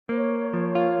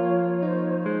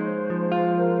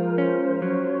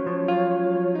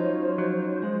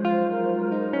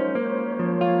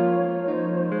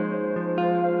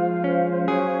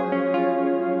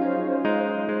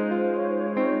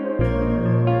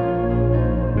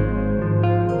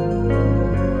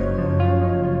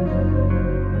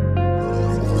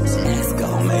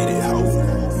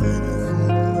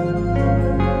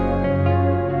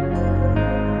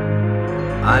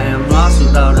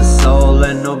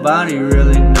nobody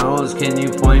really knows. Can you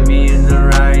point me in the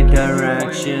right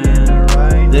direction?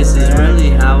 This is really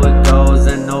how it goes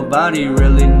and nobody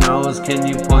really knows. Can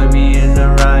you point me in the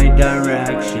right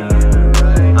direction?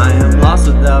 I am lost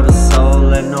without a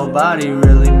soul and nobody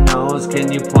really knows.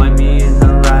 Can you point me in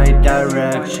the right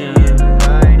direction?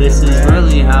 This is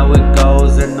really how it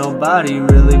goes and nobody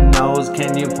really knows.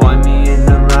 Can you point me in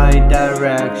the right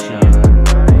direction?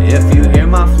 If you hear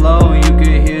my flow, you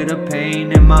can hear the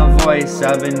pain in my voice.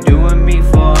 I've been doing me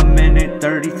for a minute,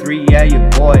 33, yeah, your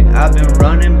boy. I've been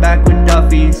running back with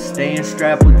Duffy's, staying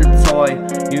strapped with the toy.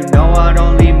 You know I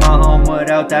don't leave my home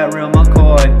without that real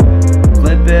McCoy.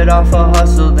 Flip it off a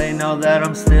hustle, they know that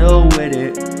I'm still with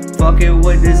it. Fuck it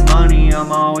with this money,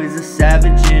 I'm always a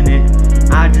savage in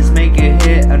it. I just make it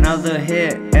hit, another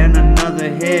hit, and another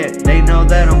hit. They know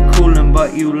that I'm coolin',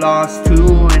 but you lost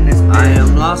too in this bitch. I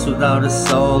am lost without a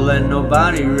soul and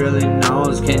nobody really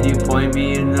knows. Can you point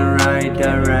me in the right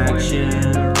direction?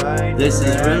 This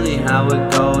is really how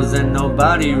it goes and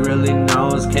nobody really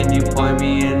knows. Can you point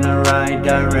me in the right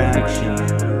direction?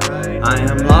 I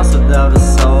am lost without a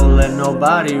soul and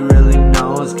nobody really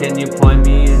knows. Can you point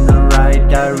me in the right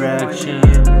direction?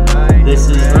 This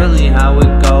is really how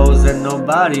it goes and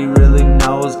nobody really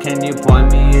knows. Can you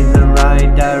point me in the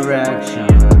right direction?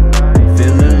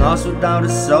 Feeling lost without a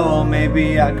soul,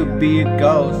 maybe I could be a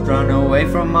ghost. Run away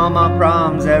from all my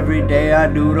problems, every day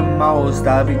I do the most.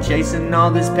 I be chasing all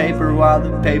this paper while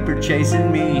the paper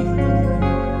chasing me.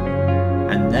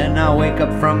 And then I wake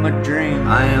up from a dream.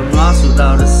 I am lost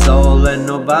without a soul and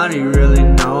nobody really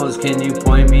knows. Can you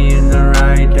point me in the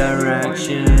right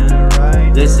direction?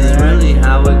 This is really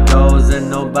how it goes and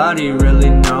nobody really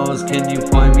knows. Can you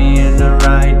point me in the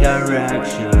right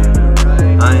direction?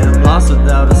 I am lost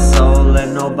without a soul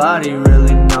and nobody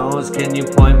really knows. Can you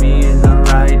point me in the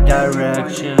right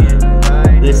direction?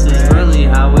 This is really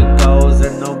how it goes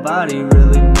and nobody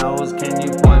really knows. Can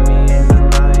you point me in